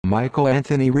Michael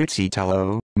Anthony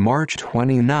Rizzitello, March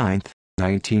 29,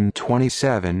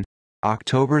 1927,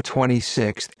 October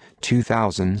 26,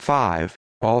 2005,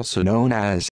 also known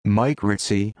as Mike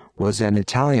Rizzi, was an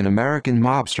Italian-American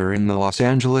mobster in the Los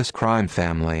Angeles crime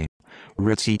family.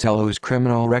 Rizzitello's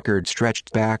criminal record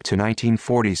stretched back to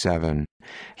 1947.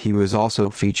 He was also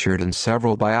featured in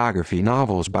several biography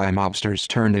novels by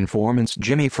mobsters-turned-informants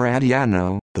Jimmy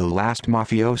Fradiano, The Last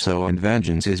Mafioso and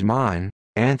Vengeance Is Mine,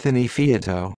 Anthony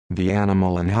Fiato, The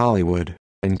Animal in Hollywood,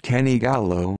 and Kenny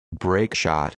Gallo,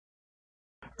 Breakshot.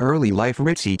 Early life.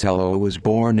 Rizzitello was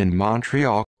born in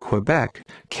Montreal, Quebec,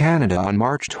 Canada on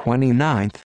March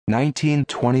 29,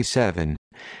 1927.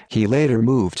 He later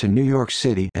moved to New York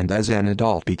City and as an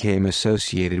adult became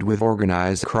associated with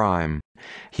organized crime.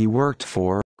 He worked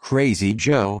for Crazy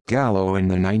Joe Gallo in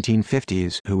the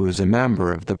 1950s, who was a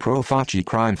member of the Profaci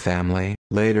crime family,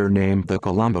 later named the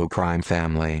Colombo crime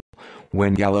family.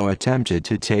 When Gallo attempted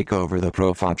to take over the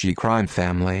Profaci crime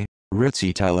family,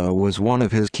 Rizzitello was one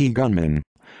of his key gunmen.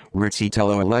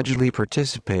 Rizzitello allegedly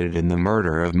participated in the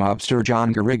murder of mobster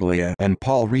John Gariglia and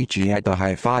Paul Ricci at the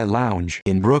Hi-Fi Lounge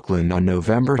in Brooklyn on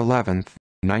November 11,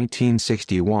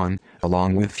 1961,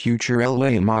 along with future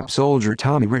LA mob soldier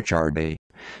Tommy Ricciardi.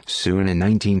 Soon in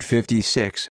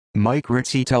 1956, Mike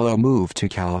Rizzitello moved to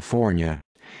California.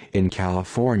 In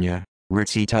California,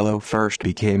 Rizzitello first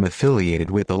became affiliated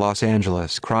with the Los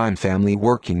Angeles crime family,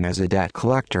 working as a debt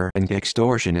collector and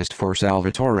extortionist for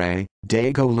Salvatore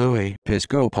Dago Louis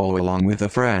Piscopo along with a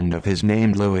friend of his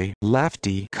named Louis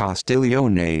Lefty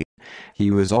Castiglione. He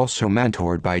was also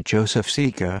mentored by Joseph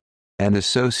Sica, an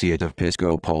associate of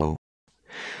Piscopo.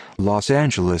 Los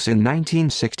Angeles. In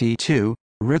 1962,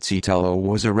 Rizzitello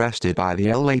was arrested by the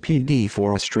LAPD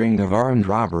for a string of armed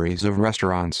robberies of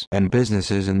restaurants and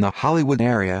businesses in the Hollywood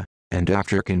area, and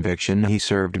after conviction he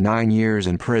served 9 years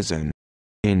in prison.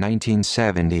 In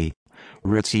 1970,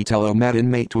 Rizzitello met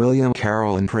inmate William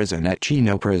Carroll in prison at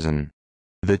Chino Prison.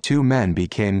 The two men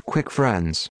became quick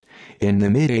friends. In the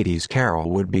mid-80s, Carroll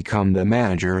would become the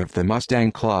manager of the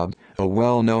Mustang Club, a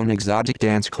well-known exotic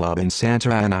dance club in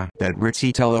Santa Ana that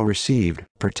Rizzitello received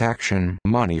protection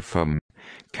money from.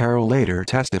 Carroll later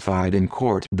testified in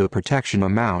court the protection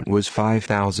amount was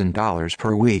 $5,000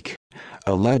 per week.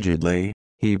 Allegedly,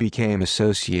 he became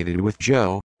associated with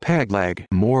Joe Pegleg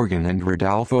Morgan and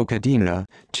Rodolfo Cadena,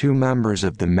 two members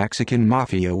of the Mexican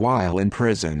Mafia, while in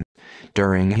prison.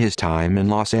 During his time in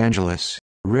Los Angeles,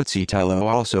 Rizzitello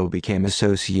also became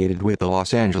associated with the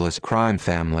Los Angeles crime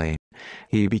family.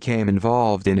 He became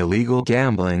involved in illegal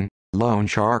gambling, loan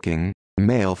sharking,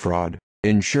 mail fraud,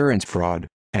 insurance fraud,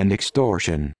 and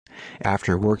extortion.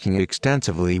 After working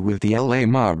extensively with the LA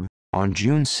mob, on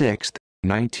June 6,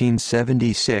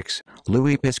 1976,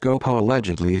 Louis Piscopo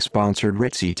allegedly sponsored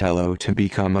Rizzitello to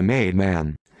become a made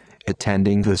man.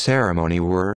 Attending the ceremony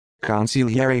were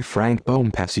Consigliere Frank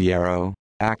Bompasiero,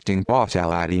 acting boss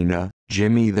Aladina,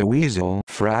 Jimmy the Weasel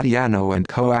Fradiano, and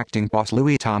co-acting boss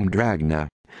Louis Tom Dragna.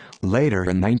 Later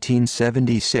in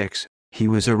 1976, he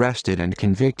was arrested and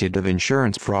convicted of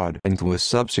insurance fraud and was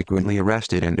subsequently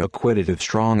arrested and acquitted of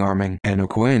strong-arming an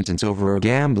acquaintance over a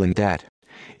gambling debt.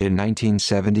 In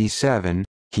 1977,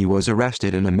 he was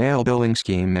arrested in a mail billing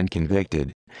scheme and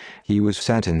convicted. He was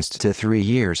sentenced to 3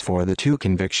 years for the two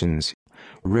convictions.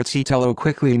 Rizzitello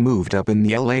quickly moved up in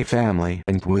the LA family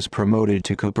and was promoted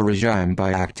to caporegime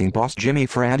by acting boss Jimmy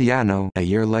Fradiano a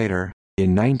year later,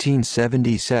 in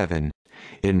 1977.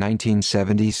 In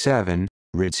 1977,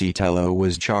 Rizzitello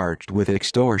was charged with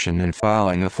extortion and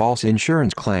filing a false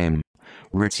insurance claim.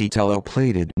 Rizzitello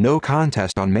pleaded no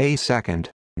contest on May 2,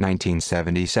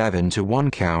 1977 to one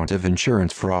count of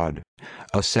insurance fraud.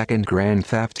 A second grand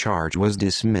theft charge was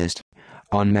dismissed.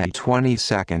 On May 22,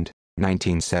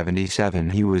 1977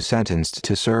 he was sentenced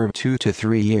to serve 2 to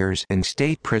 3 years in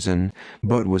state prison,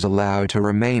 but was allowed to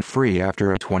remain free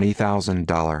after a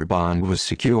 $20,000 bond was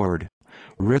secured.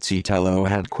 Rizzitello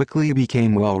had quickly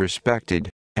became well respected,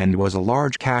 and was a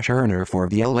large cash earner for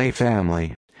the LA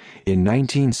family. In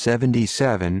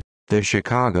 1977, the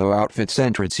Chicago outfit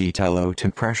sent Rizzitello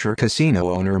to pressure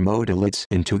casino owner Modalitz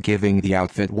into giving the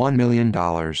outfit $1 million.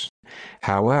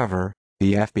 However,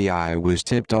 the FBI was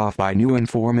tipped off by new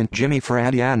informant Jimmy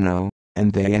Fradiano,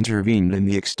 and they intervened in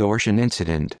the extortion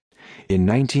incident. In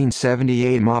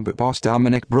 1978, mob boss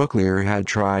Dominic Brooklier had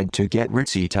tried to get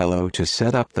Rizzitello to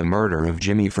set up the murder of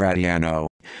Jimmy Fradiano.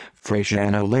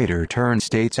 Fradiano later turned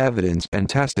state's evidence and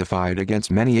testified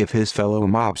against many of his fellow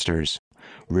mobsters.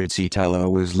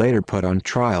 Rizzitello was later put on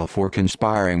trial for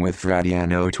conspiring with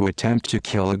Fradiano to attempt to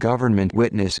kill a government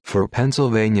witness for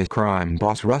Pennsylvania crime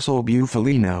boss Russell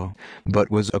Bufalino, but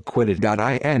was acquitted.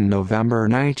 In November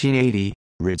 1980,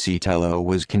 Rizzitello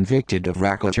was convicted of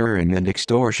racketeering and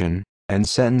extortion, and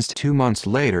sentenced 2 months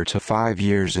later to 5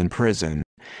 years in prison.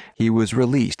 He was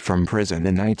released from prison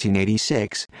in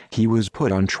 1986. He was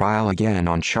put on trial again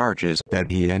on charges that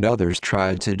he and others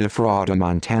tried to defraud a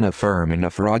Montana firm in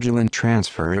a fraudulent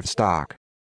transfer of stock.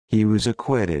 He was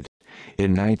acquitted.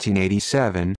 In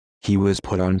 1987, he was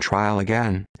put on trial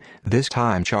again, this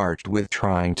time charged with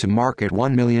trying to market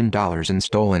 $1 million in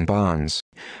stolen bonds.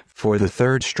 For the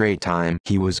third straight time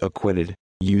he was acquitted,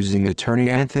 using attorney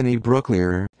Anthony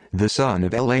Brooklier, the son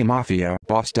of LA Mafia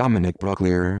boss Dominic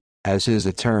Brooklier, as his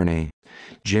attorney.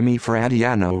 Jimmy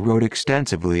Fradiano wrote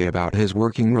extensively about his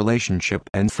working relationship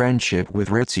and friendship with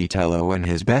Rizzitello in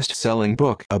his best-selling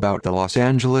book about the Los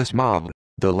Angeles mob,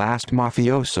 The Last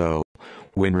Mafioso.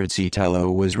 When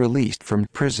Rizzitello was released from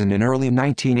prison in early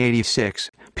 1986,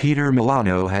 Peter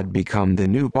Milano had become the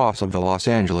new boss of the Los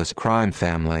Angeles crime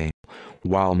family.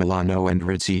 While Milano and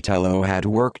Rizzitello had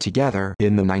worked together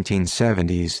in the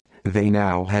 1970s, they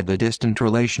now had a distant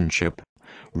relationship.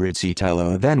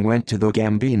 Rizzitello then went to the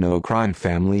Gambino crime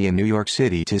family in New York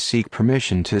City to seek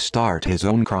permission to start his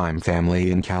own crime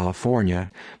family in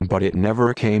California, but it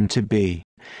never came to be.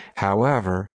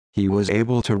 However, he was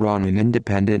able to run an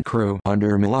independent crew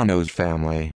under Milano's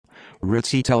family.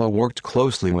 Rizzitello worked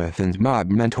closely with and mob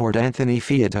mentored Anthony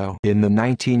Fito in the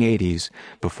 1980s,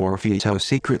 before Fito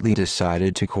secretly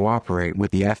decided to cooperate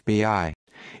with the FBI.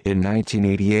 In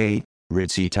 1988,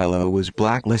 Rizzitello was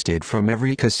blacklisted from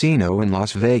every casino in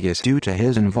Las Vegas due to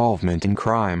his involvement in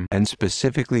crime and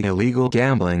specifically illegal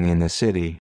gambling in the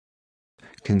city.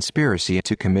 Conspiracy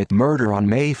to commit murder. On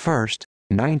May 1,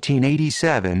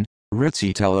 1987,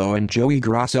 Rizzitello and Joey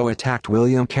Grasso attacked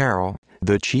William Carroll,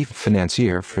 the chief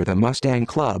financier for the Mustang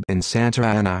Club in Santa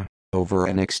Ana, over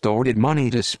an extorted money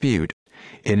dispute.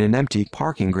 In an empty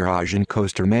parking garage in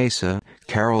Costa Mesa,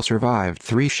 Carroll survived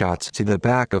 3 shots to the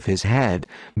back of his head,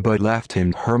 but left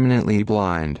him permanently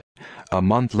blind. A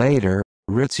month later,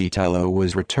 Rizzitello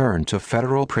was returned to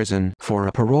federal prison for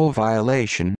a parole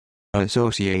violation,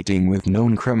 associating with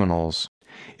known criminals.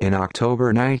 In October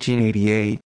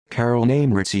 1988, Carroll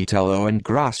named Rizzitello and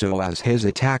Grasso as his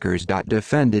attackers.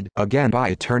 Defended again by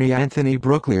attorney Anthony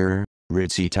Brooklier,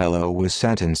 Rizzitello was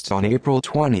sentenced on April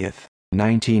 20,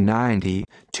 1990,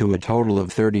 to a total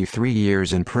of 33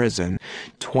 years in prison,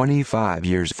 25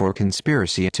 years for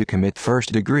conspiracy to commit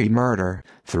first-degree murder,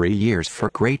 3 years for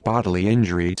great bodily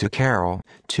injury to Carroll,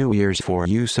 2 years for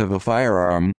use of a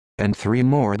firearm, and 3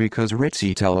 more because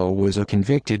Rizzitello was a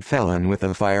convicted felon with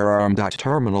a firearm.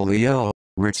 Terminally ill,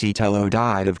 Rizzitello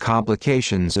died of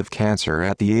complications of cancer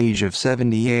at the age of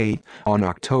 78, on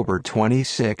October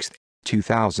 26,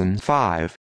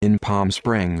 2005, in Palm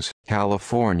Springs,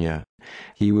 California.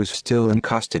 He was still in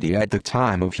custody at the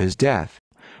time of his death.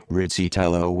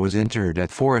 Rizzitello was interred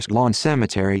at Forest Lawn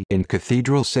Cemetery in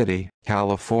Cathedral City,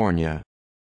 California.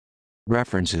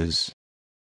 References